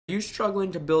Are you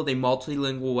struggling to build a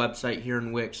multilingual website here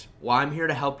in Wix? Well, I'm here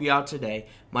to help you out today.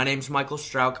 My name's Michael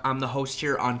Strauch. I'm the host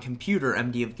here on Computer,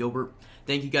 MD of Gilbert.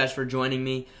 Thank you guys for joining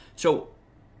me. So,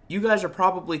 you guys are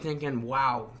probably thinking,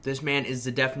 wow, this man is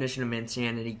the definition of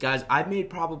insanity. Guys, I've made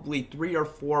probably 3 or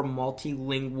 4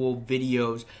 multilingual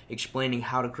videos explaining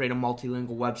how to create a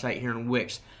multilingual website here in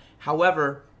Wix.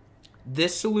 However,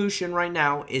 this solution right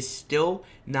now is still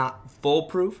not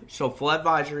foolproof, so full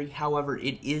advisory. However,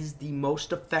 it is the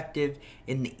most effective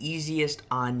and the easiest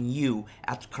on you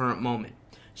at the current moment.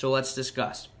 So let's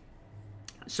discuss.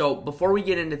 So before we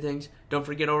get into things, don't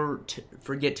forget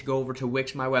to go over to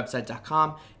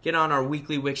wixmywebsite.com. Get on our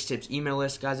weekly Wix tips email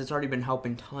list. Guys, it's already been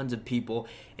helping tons of people,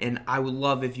 and I would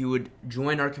love if you would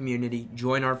join our community,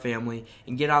 join our family,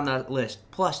 and get on that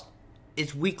list. Plus,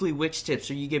 it's weekly Wix tips,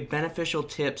 so you get beneficial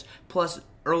tips, plus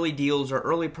early deals or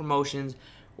early promotions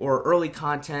or early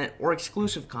content or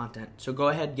exclusive content. So go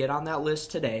ahead, get on that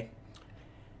list today.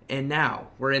 And now,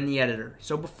 we're in the editor.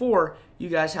 So before, you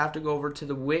guys have to go over to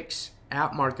the Wix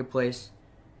app marketplace,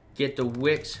 get the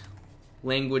Wix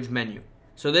Language Menu.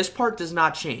 So this part does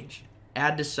not change.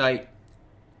 Add to site,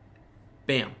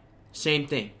 bam, same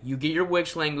thing. You get your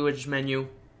Wix Language Menu,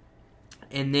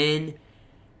 and then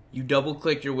you double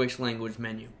click your Wix Language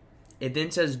Menu. It then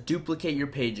says duplicate your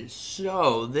pages.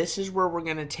 So this is where we're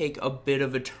going to take a bit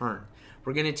of a turn.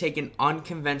 We're going to take an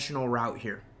unconventional route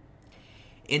here.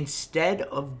 Instead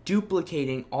of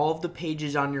duplicating all of the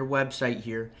pages on your website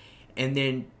here and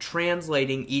then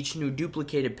translating each new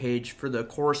duplicated page for the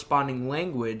corresponding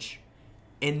language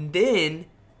and then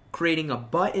creating a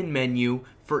button menu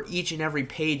for each and every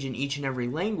page in each and every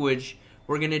language,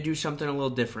 we're going to do something a little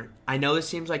different. I know this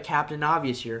seems like Captain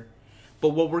Obvious here, but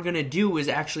what we're going to do is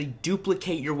actually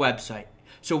duplicate your website.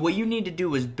 So what you need to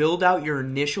do is build out your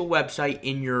initial website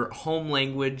in your home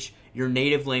language, your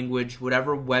native language,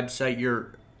 whatever website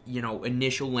your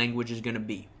initial language is going to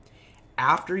be.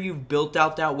 After you've built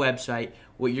out that website,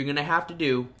 what you're going to have to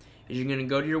do is you're going to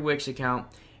go to your Wix account,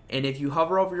 and if you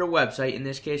hover over your website, in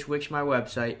this case Wix My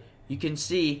Website, you can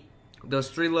see those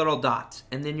 3 little dots,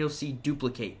 and then you'll see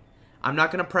duplicate. I'm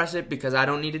not going to press it because I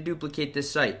don't need to duplicate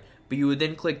this site, but you would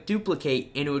then click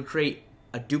duplicate and it would create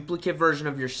a duplicate version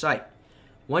of your site.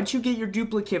 Once you get your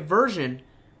duplicate version,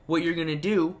 what you're going to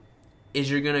do is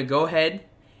you're going to go ahead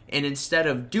and instead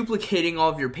of duplicating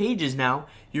all of your pages now,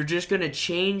 you're just going to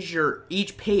change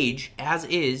each page as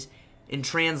is and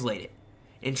translate it.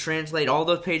 And translate all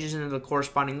those pages into the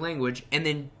corresponding language, and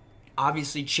then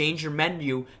obviously change your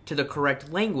menu to the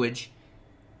correct language.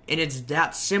 And it's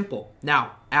that simple.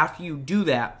 Now, after you do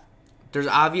that, there's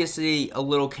obviously a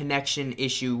little connection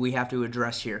issue we have to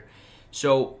address here.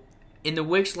 So, in the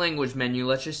Wix Language Menu,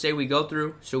 let's just say we go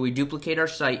through, so we duplicate our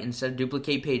site instead of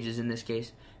duplicate pages in this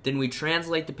case. Then we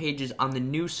translate the pages on the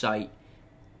new site,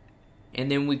 and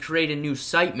then we create a new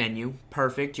site menu.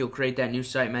 Perfect, you'll create that new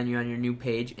site menu on your new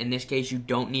page. In this case, you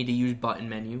don't need to use button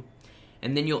menu.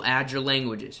 And then you'll add your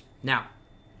languages. Now,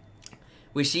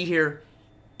 we see here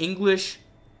English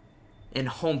and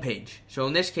homepage. So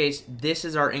in this case, this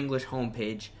is our English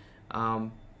homepage.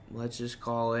 Let's just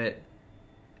call it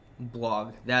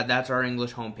blog. That's our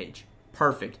English homepage.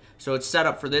 Perfect. So it's set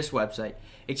up for this website.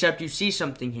 Except you see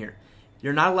something here.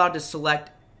 You're not allowed to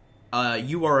select a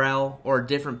URL or a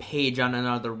different page on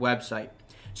another website.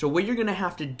 So what you're going to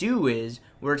have to do is,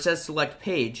 where it says select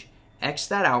page, X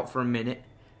that out for a minute,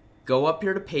 go up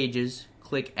here to pages,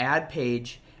 click add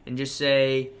page, and just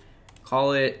say,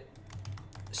 call it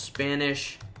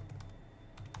Spanish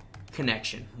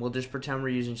connection. We'll just pretend we're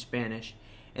using Spanish.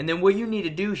 And then what you need to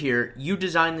do here, you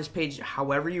design this page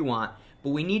however you want, but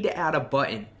we need to add a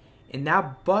button. And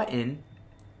that button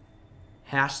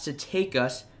has to take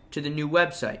us to the new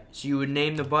website. So you would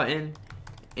name the button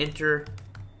Enter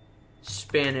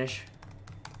Spanish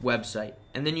Website.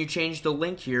 And then you change the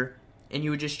link here, and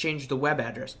you would just change the web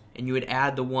address. And you would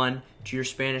add the one to your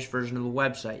Spanish version of the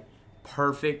website.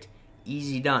 Perfect,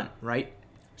 easy done, right?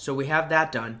 So we have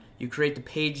that done. You create the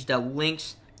page that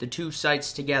links the 2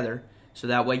 sites together, so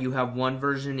that way you have one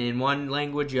version in one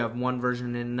language, you have one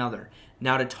version in another.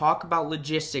 Now to talk about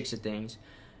logistics of things,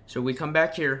 so we come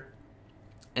back here,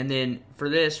 and then for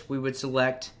this we would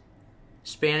select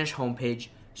Spanish homepage.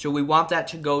 So we want that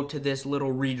to go to this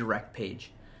little redirect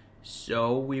page.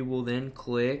 So we will then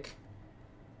click,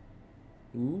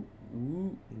 Wix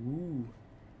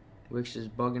is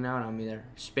bugging out on me there,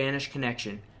 Spanish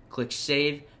connection. Click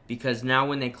save, because now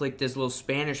when they click this little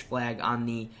Spanish flag on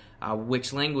the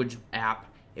Wix Language app,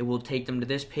 it will take them to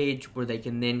this page where they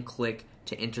can then click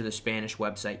to enter the Spanish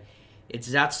website. It's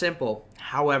that simple.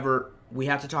 However, we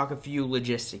have to talk a few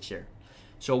logistics here.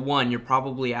 So one, you're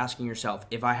probably asking yourself,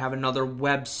 if I have another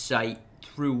website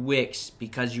through Wix,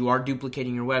 because you are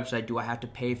duplicating your website, do I have to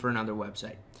pay for another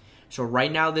website? So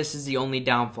right now, this is the only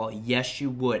downfall. Yes, you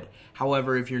would.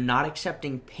 However, if you're not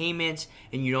accepting payments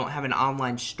and you don't have an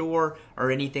online store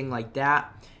or anything like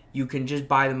that, you can just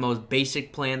buy the most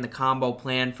basic plan, the combo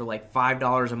plan, for like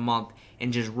 $5 a month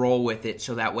and just roll with it,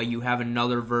 so that way you have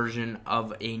another version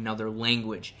of another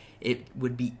language. It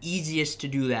would be easiest to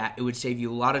do that. It would save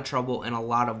you a lot of trouble and a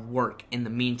lot of work in the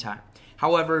meantime.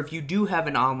 However, if you do have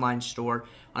an online store,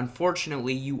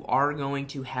 unfortunately, you are going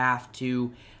to have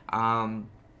to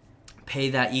pay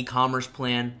that e-commerce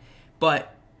plan.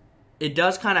 But it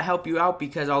does kind of help you out,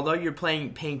 because although you're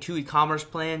paying 2 e-commerce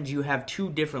plans, you have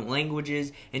 2 different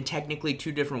languages and technically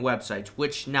 2 different websites,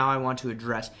 which now I want to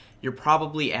address. You're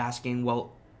probably asking,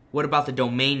 well, what about the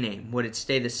domain name? Would it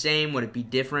stay the same? Would it be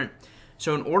different?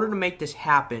 So in order to make this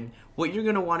happen, what you're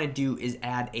going to want to do is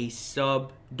add a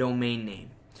subdomain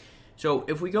name. So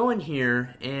if we go in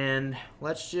here and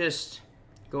let's just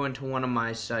go into one of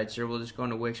my sites here. We'll just go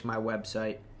into Wix, my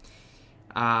website.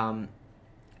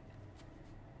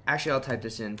 Actually, I'll type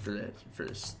this in for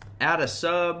this. Add a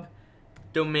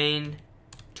subdomain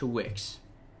to Wix.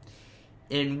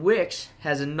 And Wix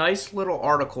has a nice little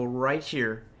article right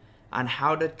here on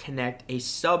how to connect a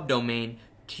subdomain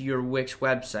to your Wix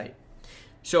website.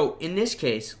 So in this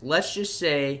case, let's just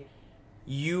say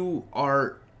you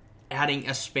are adding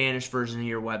a Spanish version of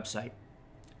your website.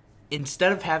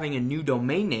 Instead of having a new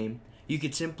domain name, you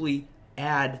could simply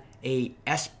add a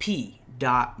sp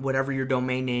dot whatever your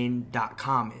domain name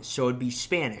 .com is. So it'd be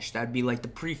Spanish. That'd be like the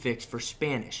prefix for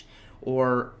Spanish.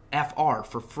 Or fr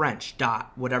for French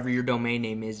dot whatever your domain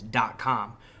name is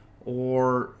 .com.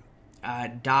 Or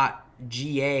dot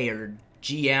 .ga or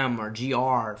gm or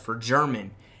gr for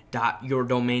German dot your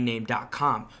domain name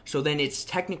 .com. So then it's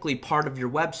technically part of your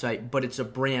website, but it's a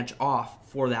branch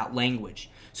off for that language.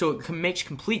 So it makes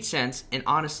complete sense, and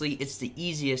honestly, it's the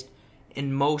easiest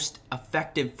and most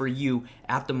effective for you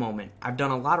at the moment. I've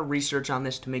done a lot of research on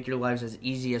this to make your lives as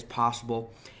easy as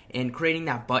possible. And creating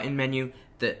that button menu,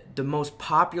 the most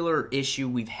popular issue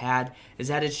we've had is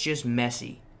that it's just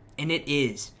messy. And it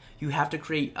is. You have to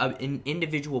create an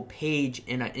individual page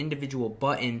and an individual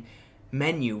button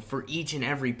menu for each and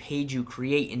every page you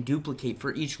create and duplicate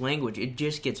for each language. It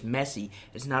just gets messy.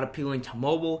 It's not appealing to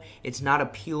mobile. It's not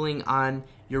appealing on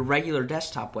your regular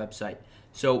desktop website.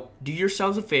 So do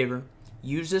yourselves a favor.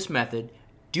 Use this method.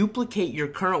 Duplicate your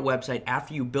current website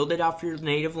after you build it out for your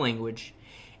native language,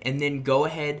 and then go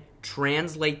ahead,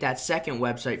 translate that second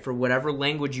website for whatever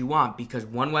language you want, because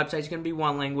one website is going to be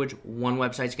one language, one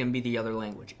website is going to be the other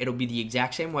language. It'll be the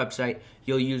exact same website.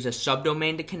 You'll use a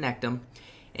subdomain to connect them,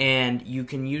 and you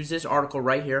can use this article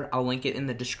right here. I'll link it in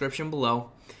the description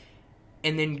below,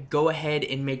 and then go ahead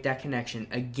and make that connection.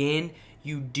 Again,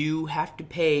 you do have to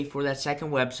pay for that second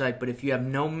website, but if you have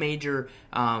no major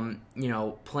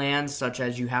plans, such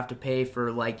as you have to pay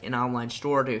for like an online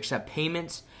store to accept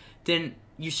payments, then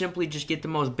you simply just get the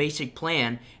most basic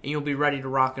plan and you'll be ready to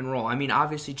rock and roll. I mean,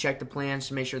 obviously check the plans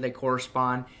to make sure they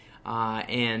correspond,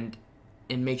 and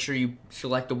make sure you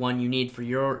select the one you need for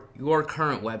your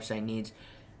current website needs.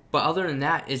 But other than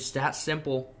that, it's that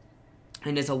simple.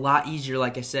 And it's a lot easier,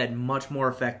 like I said, much more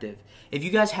effective. If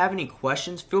you guys have any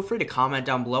questions, feel free to comment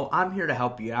down below. I'm here to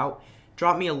help you out.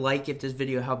 Drop me a like if this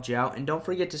video helped you out. And don't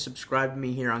forget to subscribe to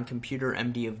me here on Computer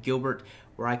MD of Gilbert,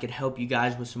 where I could help you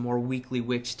guys with some more weekly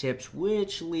Wix tips,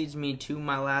 which leads me to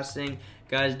my last thing.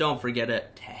 Guys, don't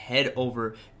forget to head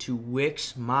over to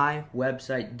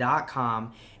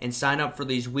wixmywebsite.com and sign up for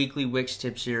these weekly Wix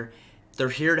tips here. They're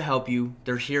here to help you.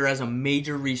 They're here as a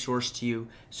major resource to you,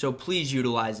 so please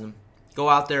utilize them. Go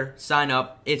out there, sign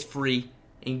up, it's free,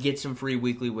 and get some free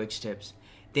weekly Wix tips.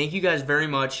 Thank you guys very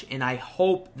much, and I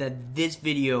hope that this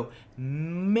video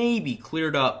maybe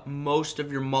cleared up most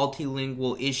of your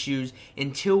multilingual issues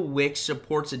until Wix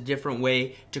supports a different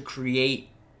way to create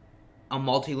a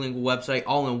multilingual website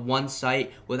all in one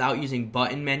site without using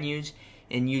button menus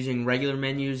and using regular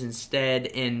menus instead,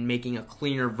 and making a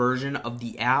cleaner version of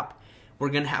the app. We're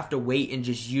going to have to wait and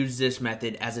just use this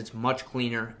method, as it's much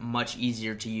cleaner, much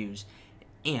easier to use,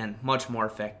 and much more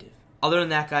effective. Other than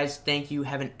that, guys, thank you.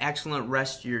 Have an excellent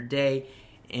rest of your day,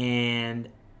 and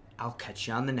I'll catch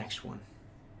you on the next one.